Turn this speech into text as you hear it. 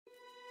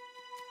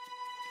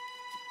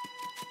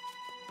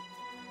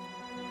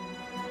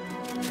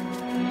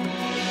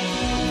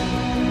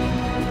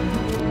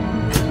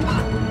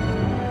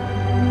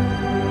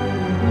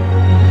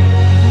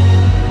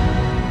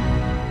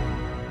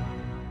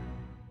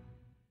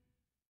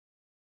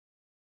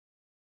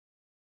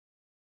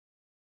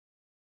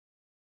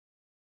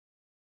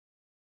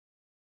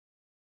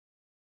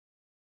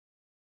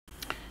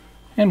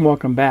And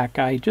welcome back.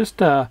 I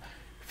just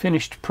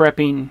finished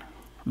prepping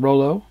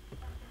Rollo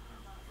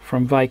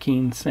from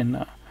Vikings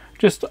and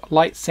just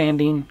light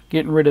sanding,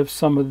 getting rid of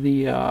some of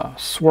the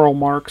swirl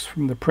marks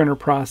from the printer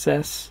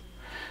process.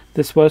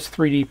 This was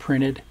 3D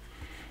printed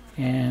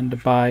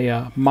and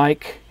by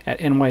Mike at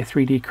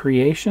NY3D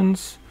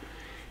Creations.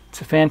 It's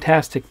a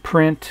fantastic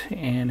print,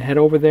 and head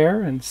over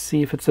there and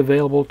see if it's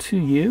available to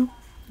you.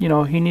 You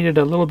know, he needed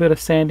a little bit of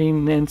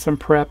sanding and some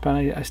prep,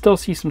 and I still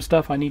see some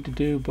stuff I need to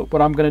do, but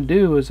what I'm going to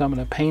do is I'm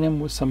going to paint him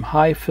with some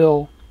high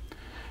fill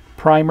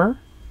primer.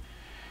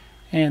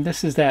 And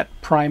this is that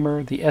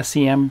primer, the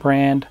SEM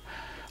brand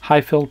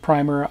high fill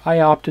primer. I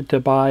opted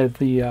to buy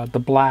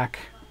the black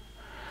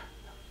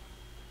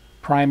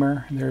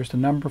primer, and there's the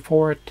number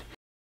for it.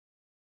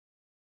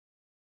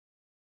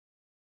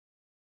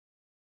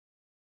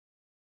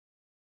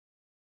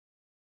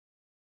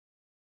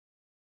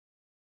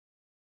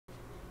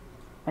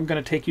 I'm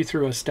going to take you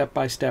through a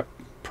step-by-step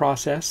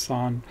process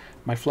on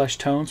my flesh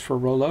tones for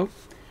Rollo.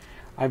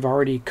 I've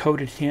already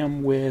coated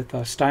him with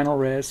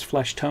Stynylrez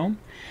flesh tone,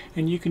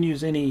 and you can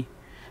use any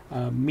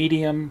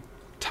medium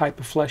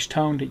type of flesh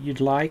tone that you'd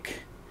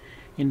like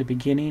in the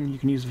beginning. You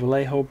can use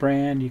Vallejo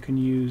brand, you can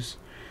use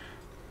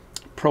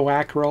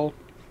Pro-Acryl,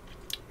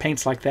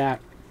 paints like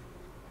that.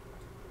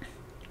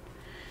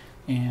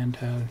 And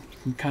you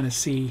can kind of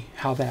see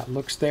how that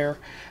looks there.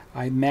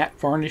 I matte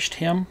varnished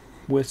him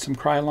with some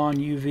Krylon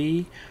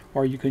UV,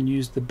 or you can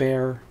use the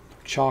Behr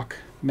chalk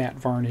matte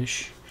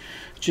varnish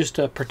just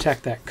to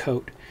protect that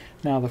coat.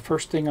 Now the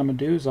first thing I'm going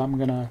to do is I'm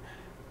going to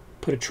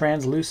put a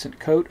translucent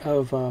coat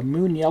of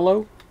Moon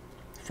Yellow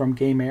from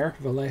Game Air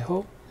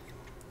Vallejo.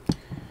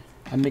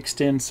 I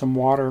mixed in some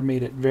water,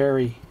 made it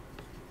very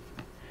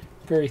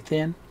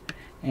thin,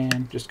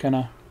 and just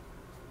gonna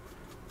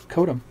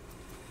coat him.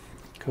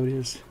 Coat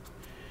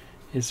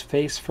his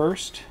face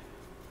first.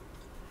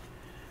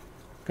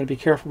 Got to be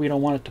careful we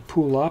don't want it to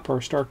pool up or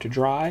start to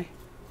dry.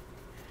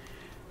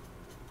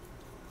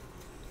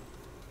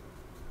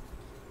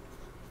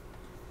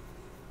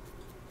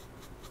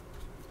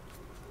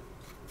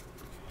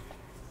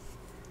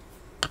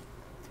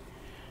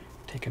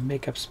 Take a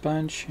makeup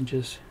sponge and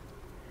just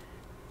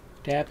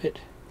dab it.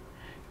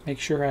 Make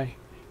sure I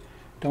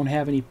don't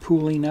have any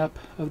pooling up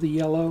of the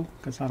yellow,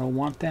 because I don't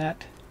want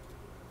that.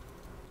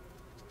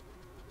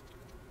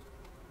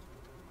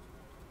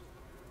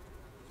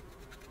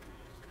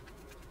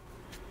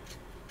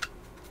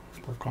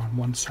 Work on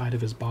one side of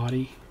his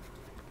body.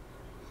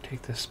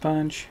 Take the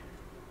sponge,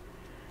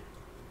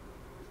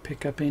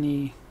 pick up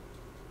any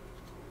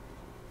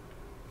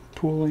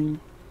pooling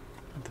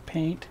of the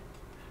paint.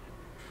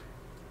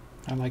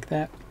 I like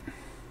that.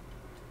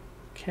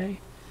 Okay,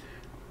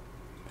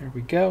 there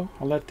we go.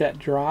 I'll let that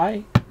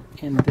dry,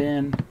 and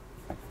then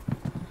I'm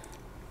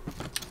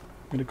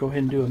going to go ahead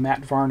and do a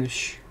matte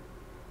varnish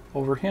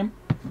over him.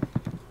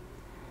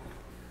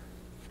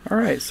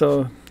 Alright,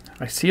 so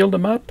I sealed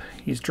him up.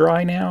 He's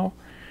dry now.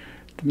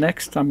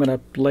 Next, I'm going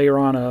to layer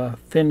on a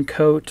thin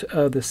coat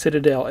of the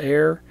Citadel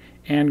Air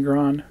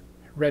Angron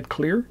Red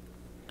Clear.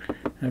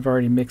 I've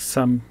already mixed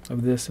some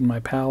of this in my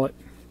palette.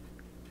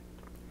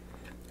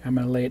 I'm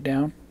going to lay it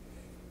down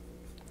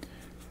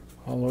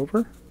all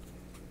over.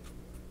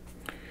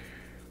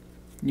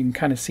 You can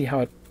kind of see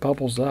how it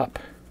bubbles up,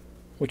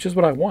 which is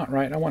what I want,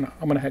 right? I'm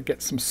going to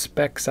get some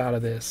specks out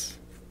of this.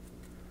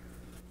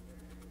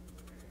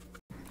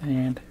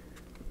 And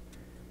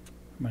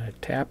I'm going to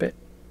tap it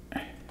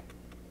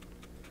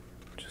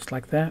just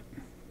like that.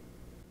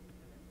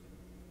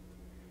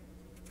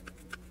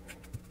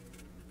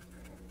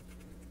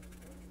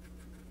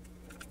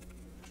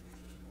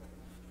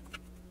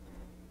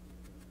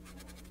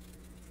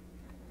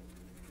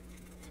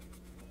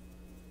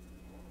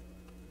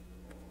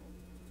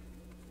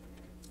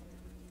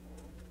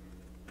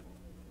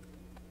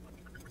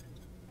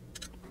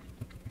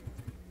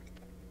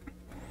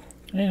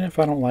 And if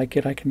I don't like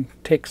it, I can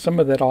take some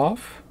of that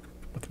off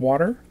with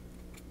water.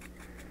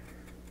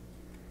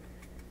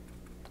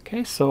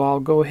 Okay, so I'll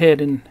go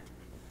ahead and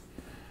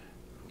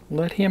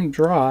let him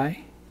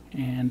dry,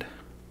 and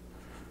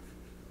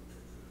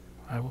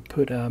I will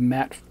put a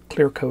matte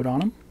clear coat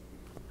on him.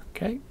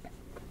 Okay,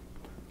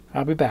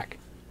 I'll be back.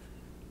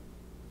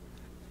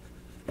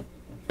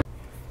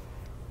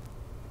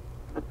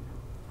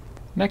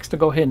 Next, I'll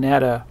go ahead and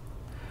add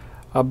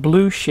a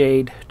blue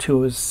shade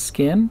to his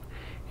skin.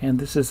 And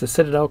this is the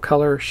Citadel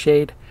color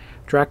shade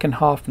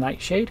Drakenhof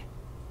Nightshade.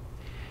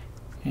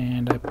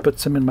 And I put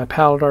some in my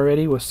palette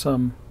already with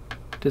some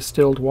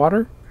distilled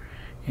water.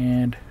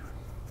 And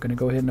I'm going to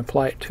go ahead and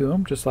apply it to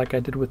him just like I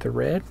did with the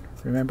red.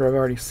 Remember, I've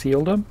already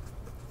sealed them.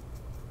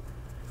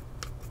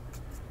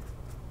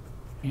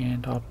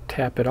 And I'll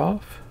tap it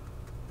off.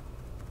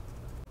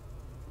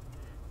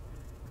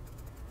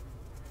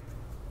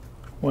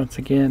 Once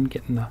again,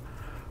 getting the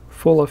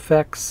full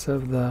effects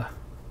of the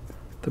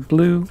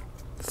blue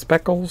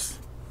speckles.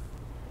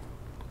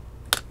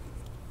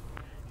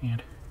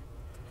 And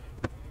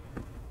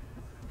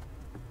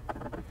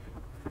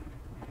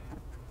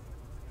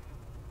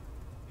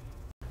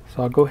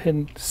so I'll go ahead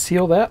and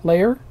seal that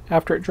layer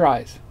after it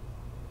dries.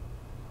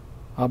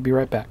 I'll be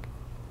right back.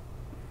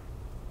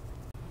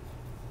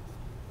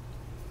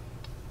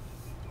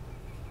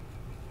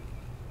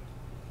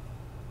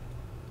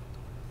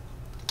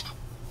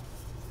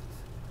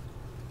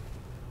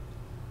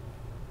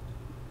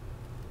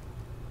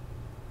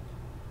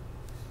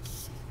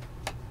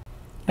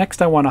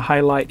 Next I want to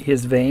highlight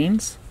his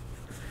veins.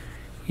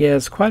 He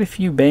has quite a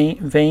few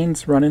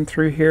veins running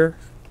through here,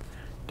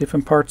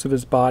 different parts of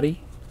his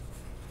body.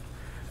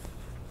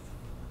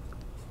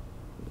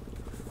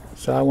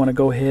 So I want to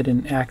go ahead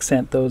and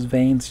accent those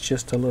veins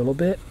just a little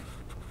bit.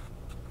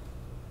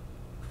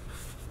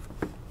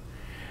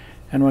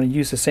 And I want to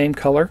use the same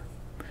color,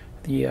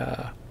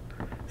 the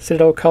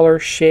Citadel Color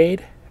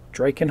Shade,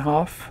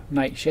 Drakenhof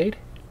Nightshade.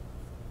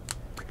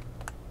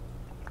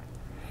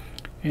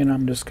 And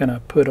I'm just going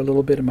to put a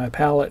little bit in my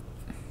palette.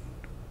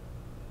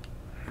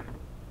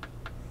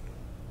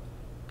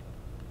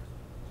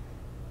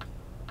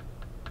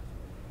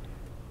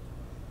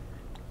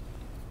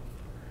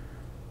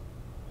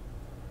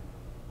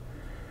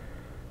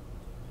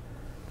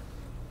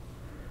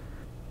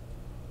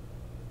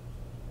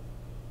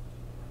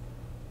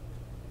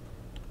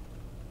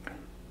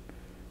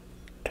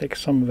 Take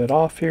some of it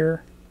off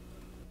here.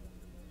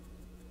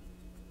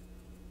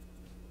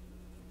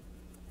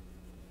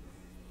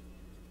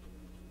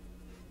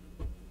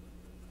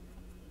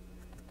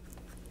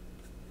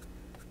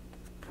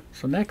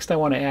 So next I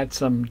want to add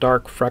some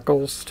dark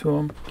freckles to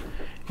them.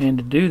 And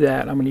to do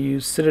that, I'm going to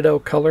use Citadel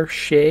Color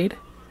Shade,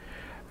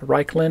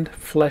 Reichland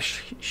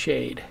Flesh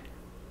Shade.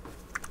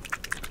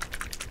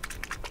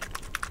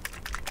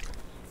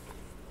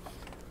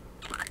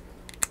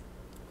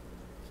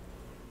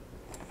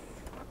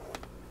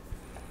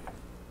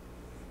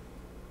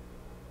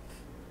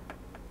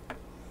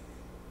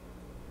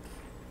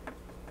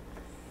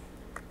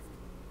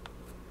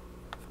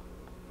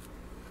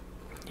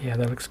 Yeah,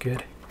 that looks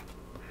good.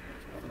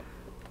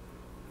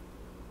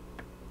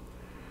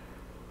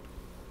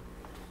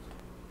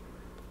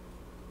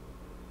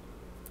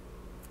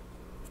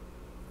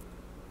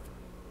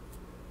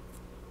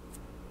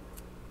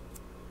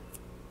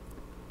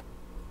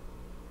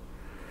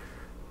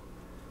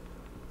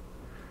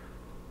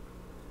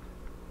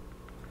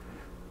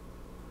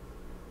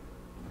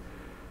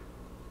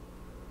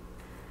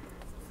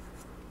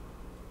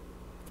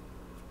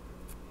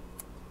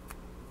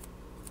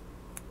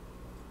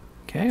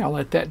 Okay, I'll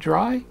let that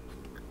dry. I'm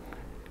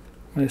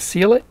going to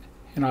seal it,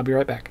 and I'll be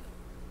right back.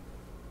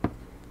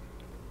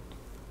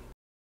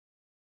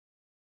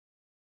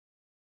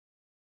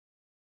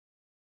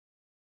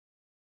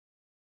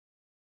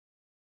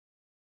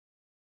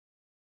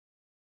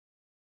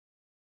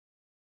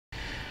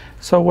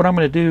 So what I'm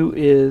going to do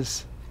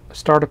is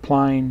start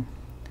applying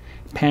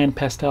pan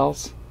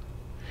pastels,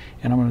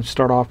 and I'm going to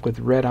start off with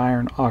red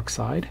iron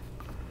oxide.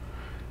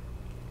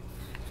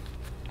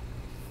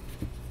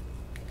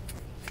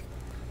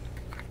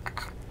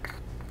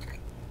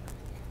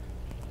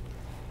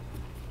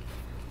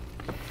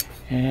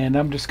 And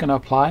I'm just going to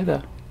apply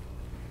the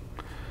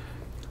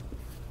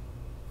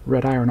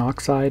red iron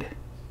oxide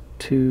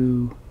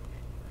to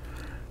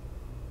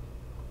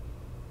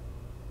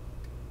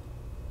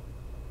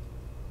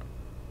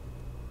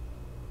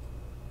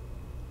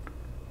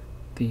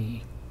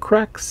the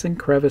cracks and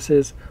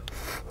crevices.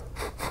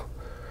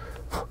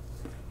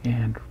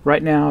 And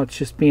right now it's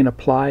just being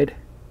applied,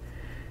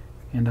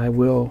 and I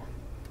will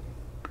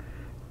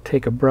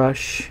take a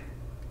brush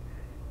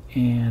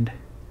and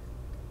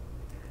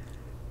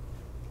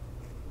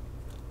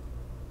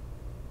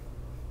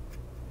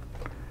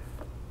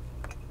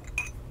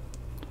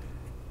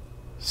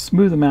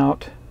smooth them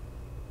out.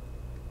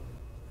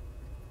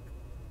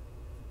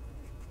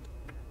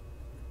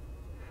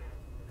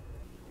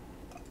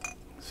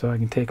 So I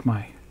can take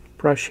my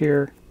brush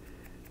here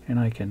and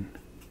I can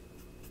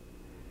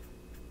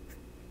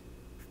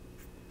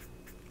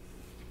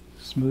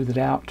smooth it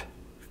out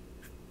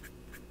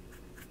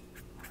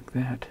like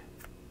that.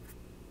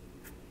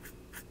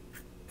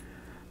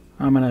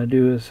 I'm going to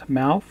do his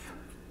mouth,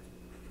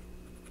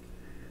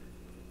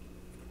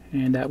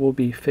 and that will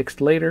be fixed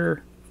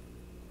later.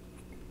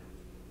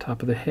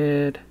 Top of the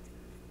head.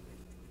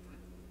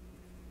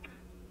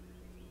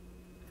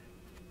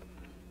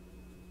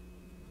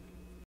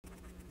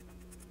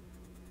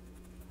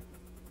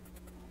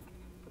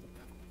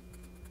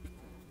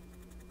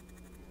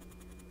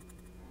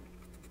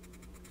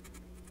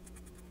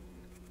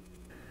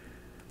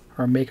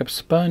 Our makeup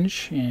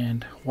sponge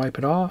and wipe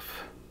it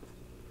off,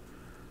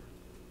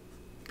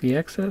 the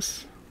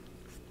excess,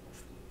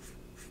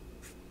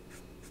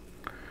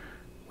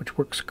 which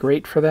works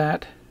great for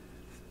that.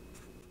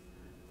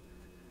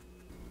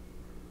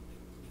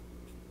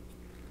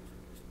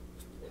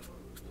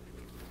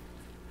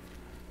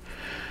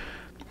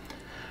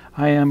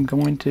 I am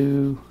going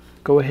to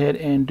go ahead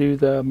and do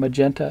the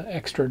magenta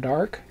extra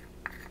dark,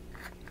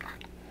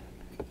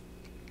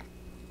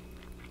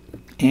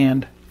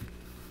 and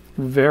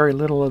very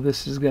little of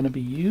this is going to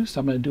be used.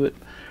 I'm going to do it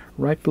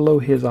right below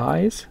his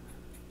eyes,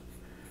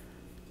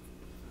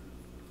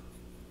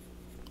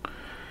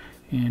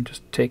 and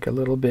just take a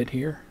little bit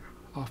here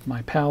off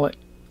my palette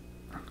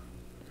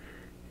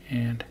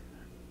And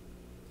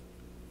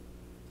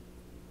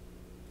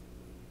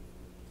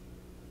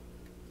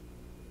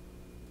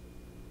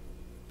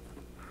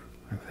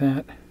like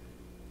that.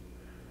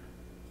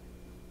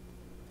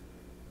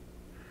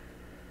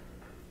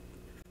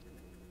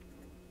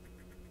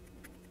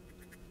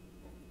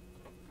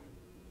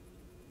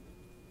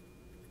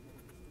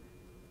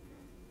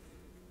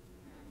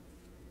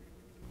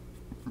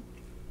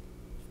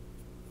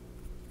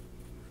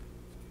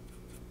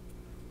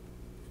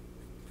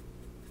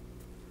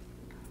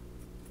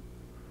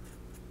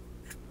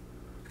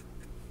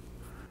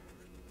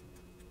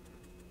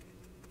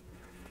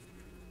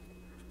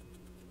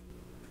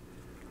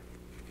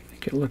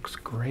 It looks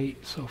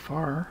great so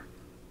far.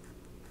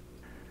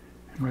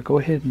 I'm going to go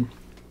ahead and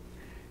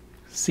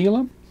seal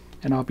them,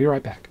 and I'll be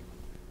right back.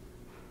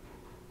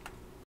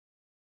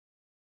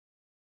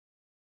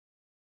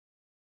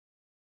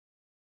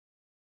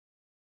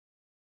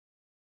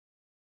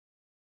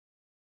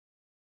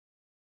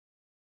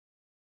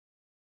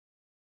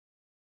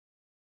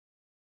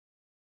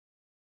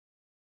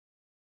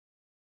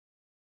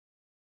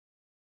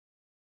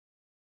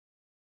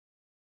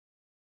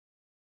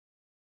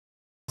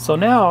 So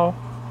now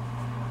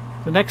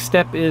the next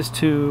step is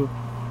to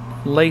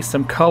lay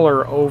some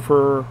color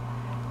over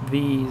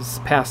these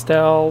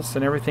pastels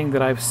and everything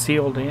that I've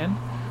sealed in.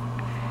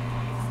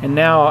 And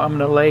now I'm going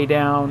to lay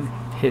down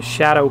his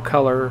shadow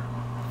color,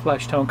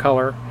 flesh tone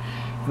color,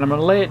 and I'm going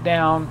to lay it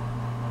down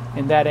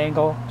in that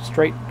angle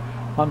straight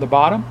on the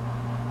bottom.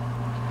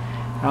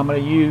 I'm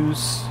going to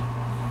use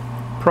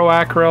Pro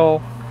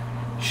Acryl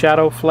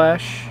Shadow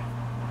Flesh.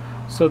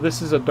 So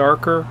this is a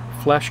darker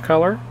flesh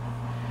color.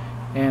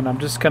 And I'm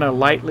just going to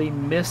lightly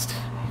mist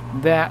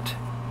that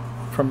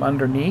from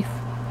underneath.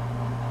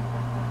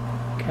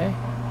 Okay,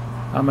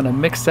 I'm going to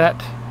mix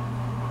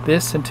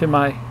this into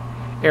my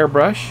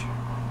airbrush.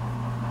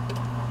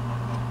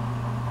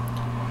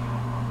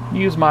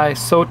 Use my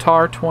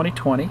Sotar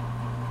 2020.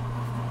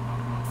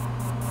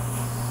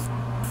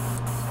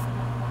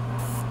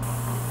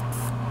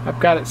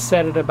 I've got it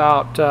set at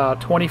about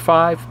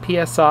 25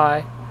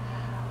 psi.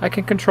 I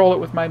can control it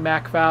with my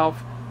Mac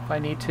valve if I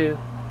need to.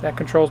 That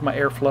controls my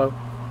airflow.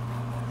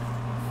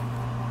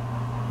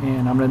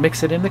 And I'm going to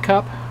mix it in the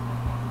cup.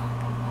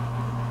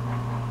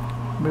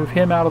 Move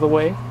him out of the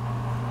way.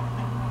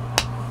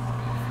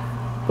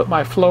 Put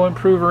my flow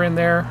improver in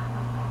there.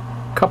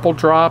 A couple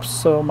drops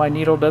so my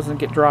needle doesn't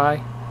get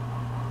dry.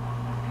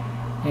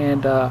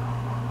 And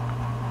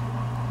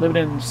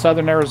living in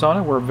southern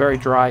Arizona, we're very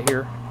dry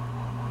here.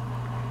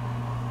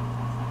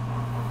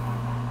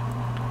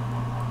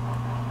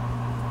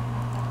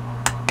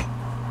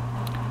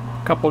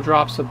 A couple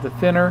drops of the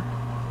thinner.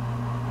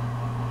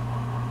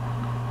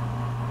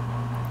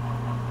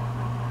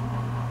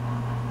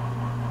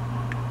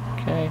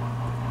 Okay,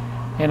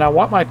 and I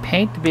want my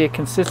paint to be a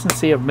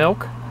consistency of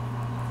milk.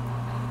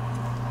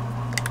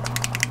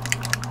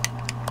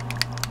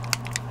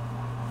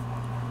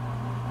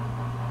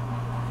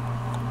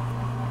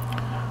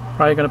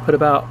 Probably going to put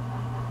about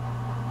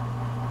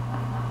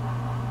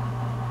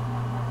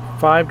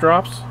 5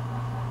 drops.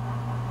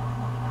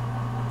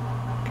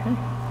 Okay,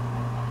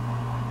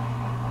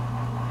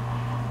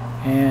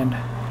 and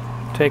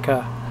take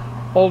a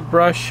old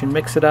brush and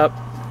mix it up.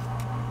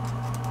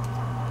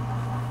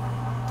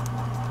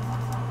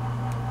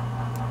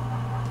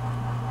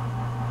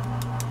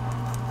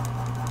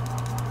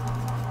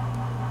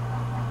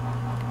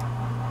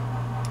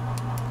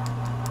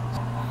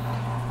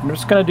 I'm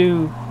just going to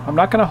do, I'm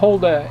not going to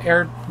hold the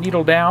air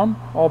needle down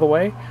all the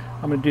way.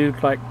 I'm going to do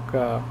like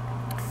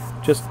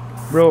just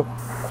real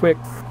quick.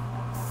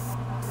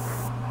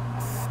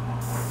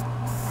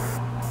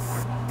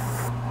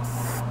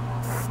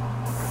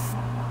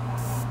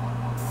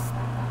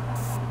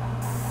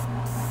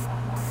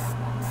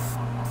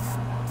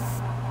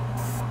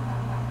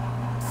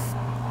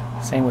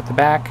 Same with the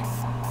back.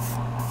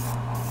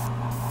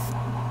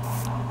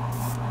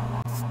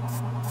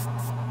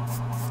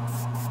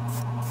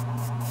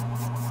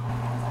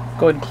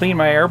 Go ahead and clean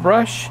my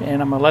airbrush,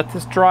 and I'm going to let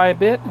this dry a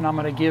bit, and I'm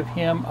going to give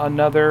him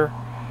another,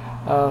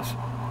 I'm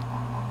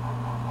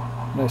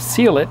going to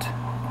seal it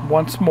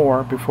once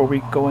more before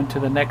we go into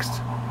the next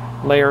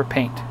layer of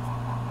paint.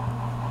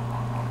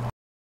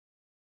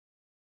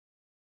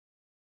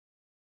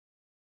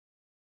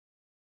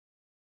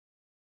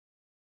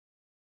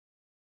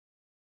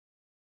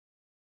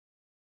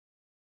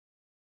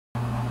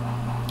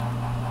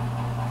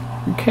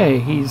 Okay,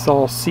 he's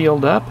all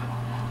sealed up.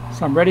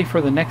 So I'm ready for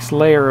the next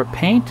layer of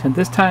paint, and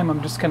this time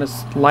I'm just going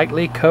to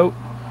lightly coat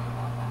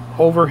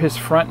over his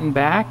front and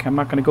back. I'm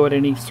not going to go at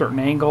any certain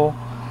angle.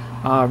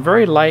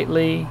 Very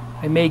lightly.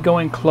 I may go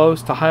in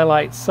close to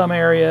highlight some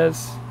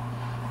areas.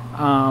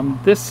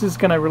 This is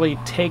going to really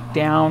take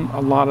down a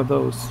lot of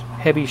those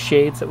heavy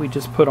shades that we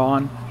just put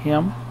on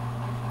him.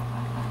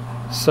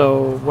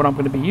 So what I'm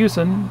going to be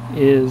using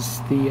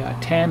is the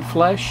Tan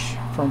Flesh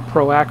from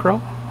Pro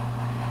Acryl,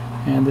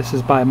 and this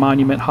is by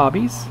Monument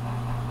Hobbies.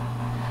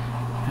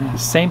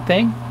 Same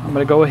thing, I'm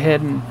going to go ahead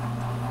and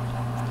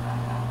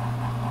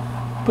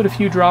Put a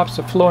few drops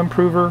of flow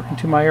improver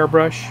into my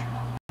airbrush.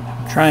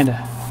 I'm trying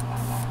to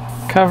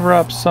cover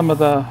up some of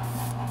the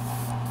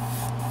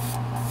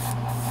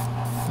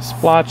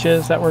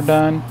splotches that were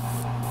done.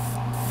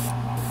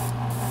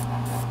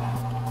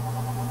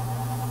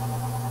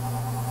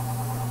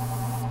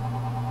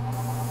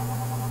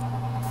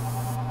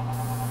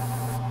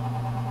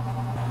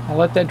 I'll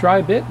let that dry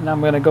a bit, and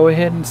I'm going to go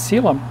ahead and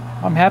seal them.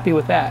 I'm happy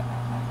with that.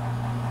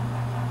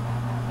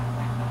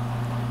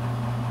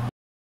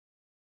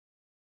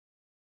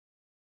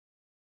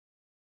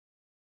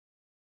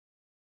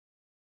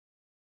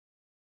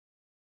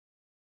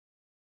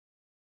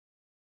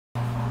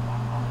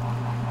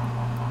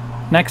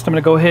 Next, I'm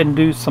going to go ahead and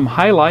do some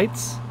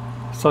highlights.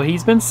 So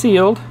he's been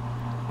sealed,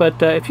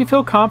 but if you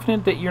feel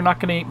confident that you're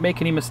not going to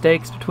make any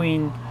mistakes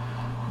between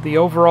the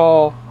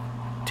overall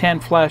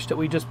tan flesh that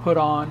we just put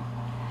on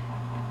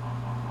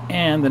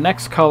and the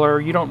next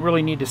color, you don't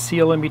really need to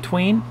seal in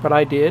between, but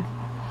I did.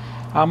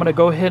 I'm going to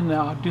go ahead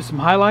and do some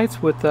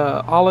highlights with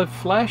olive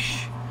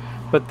flesh,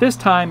 but this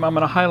time I'm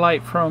going to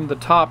highlight from the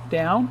top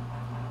down.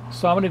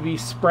 So I'm going to be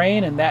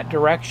spraying in that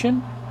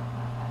direction.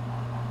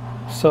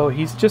 So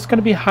he's just going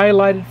to be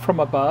highlighted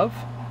from above.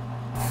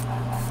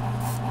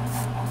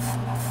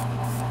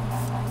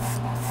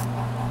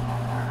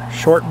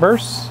 Short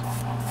bursts.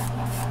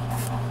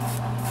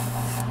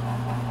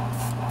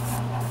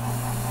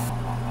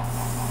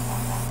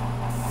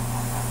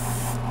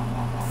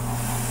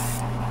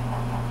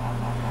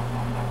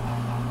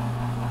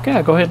 Okay,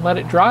 I'll go ahead and let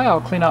it dry.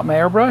 I'll clean out my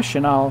airbrush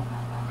and I'll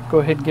go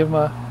ahead and give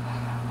him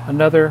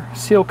another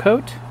seal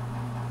coat.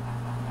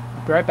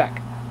 I'll be right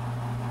back.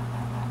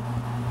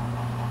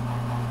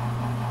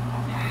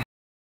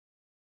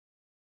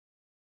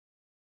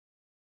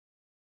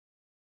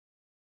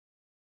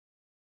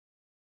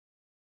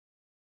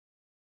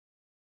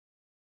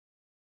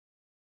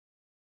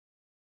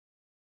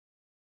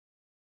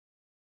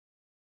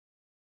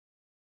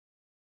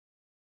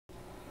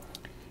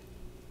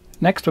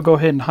 Next, we'll go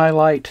ahead and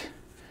highlight.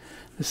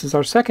 This is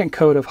our second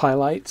coat of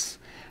highlights,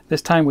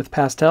 this time with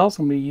pastels.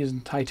 I'm going to be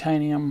using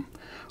titanium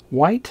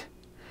white,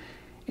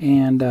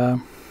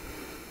 and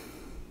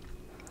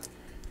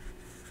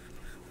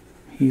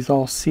he's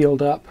all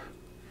sealed up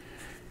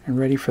and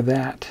ready for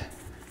that.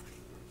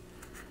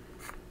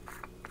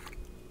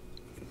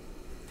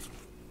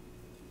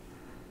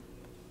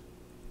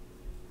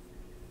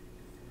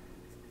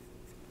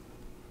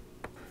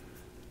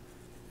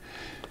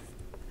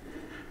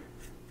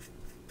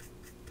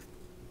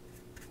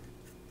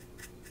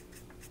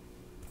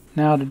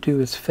 Now to do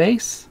his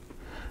face.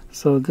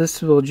 So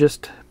this will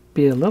just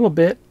be a little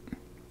bit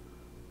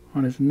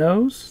on his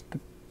nose, the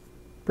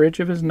bridge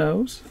of his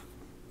nose.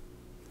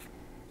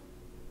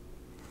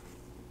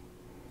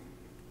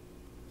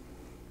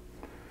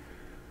 A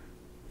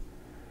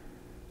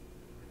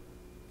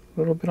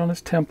little bit on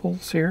his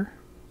temples here.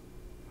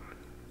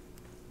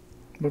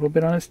 A little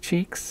bit on his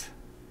cheeks.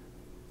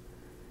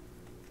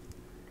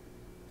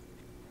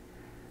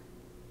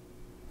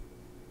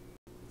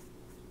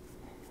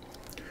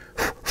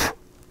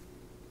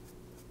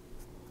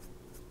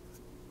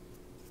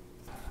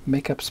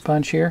 Makeup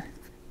sponge here,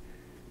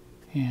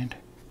 and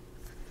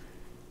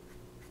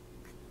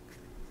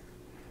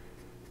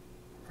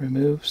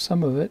remove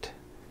some of it.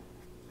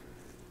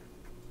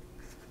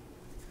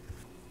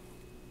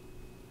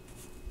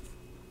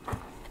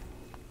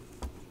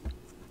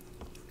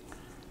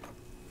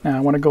 Now I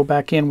want to go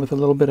back in with a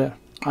little bit of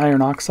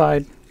iron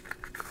oxide,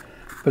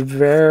 but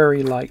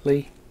very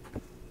lightly,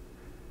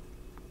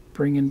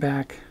 bringing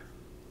back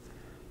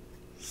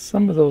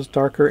some of those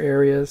darker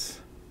areas.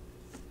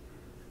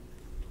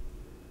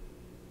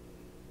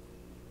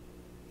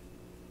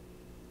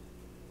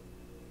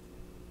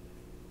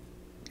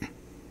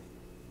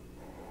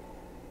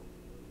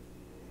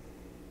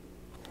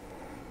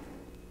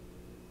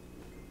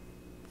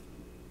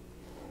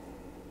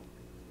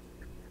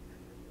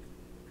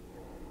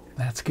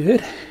 That's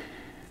good.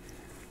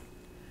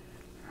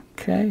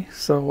 Okay,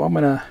 so I'm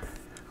gonna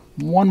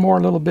one more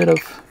little bit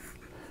of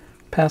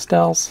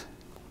pastels,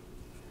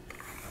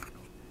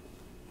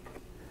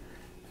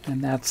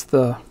 and that's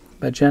the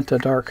magenta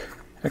dark,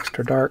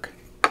 extra dark.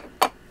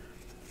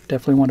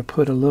 Definitely want to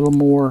put a little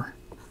more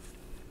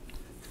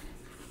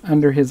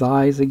under his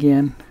eyes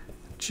again,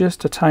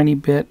 just a tiny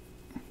bit.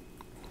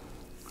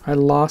 I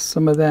lost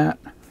some of that.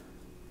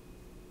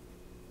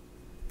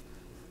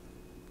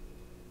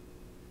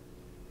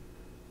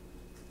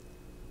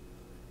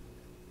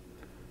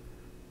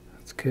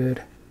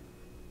 Good.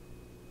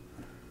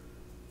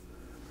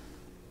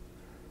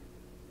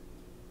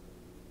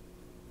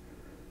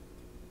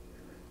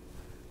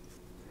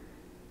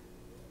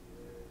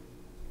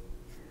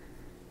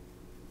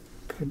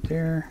 Good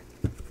there.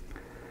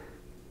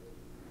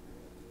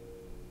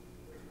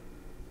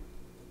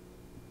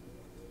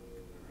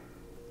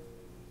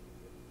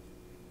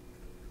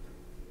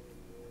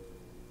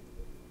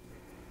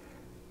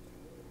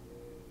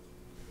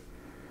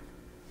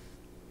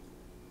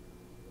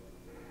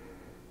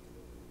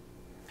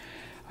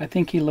 I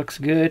think he looks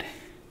good.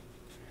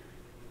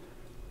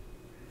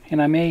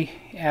 and I may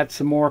add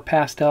some more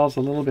pastels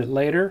a little bit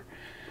later,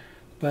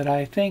 but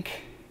I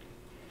think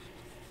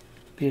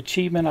the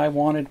achievement I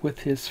wanted with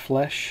his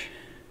flesh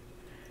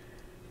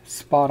is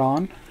spot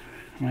on,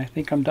 and I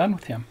think I'm done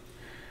with him.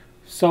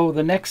 So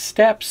the next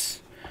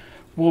steps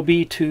will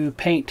be to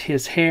paint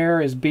his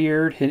hair, his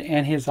beard,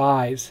 and his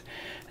eyes,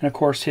 and of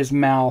course his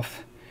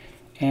mouth.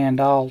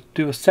 And I'll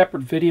do a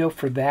separate video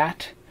for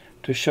that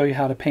to show you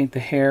how to paint the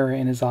hair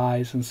and his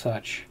eyes and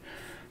such.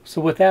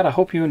 So with that, I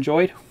hope you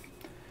enjoyed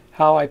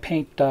how I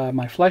paint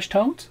my flesh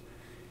tones.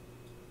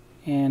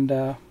 And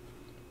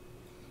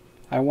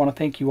I want to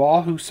thank you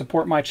all who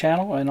support my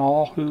channel and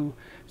all who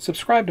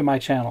subscribe to my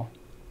channel.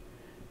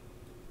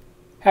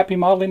 Happy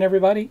modeling,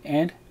 everybody,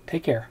 and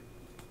take care.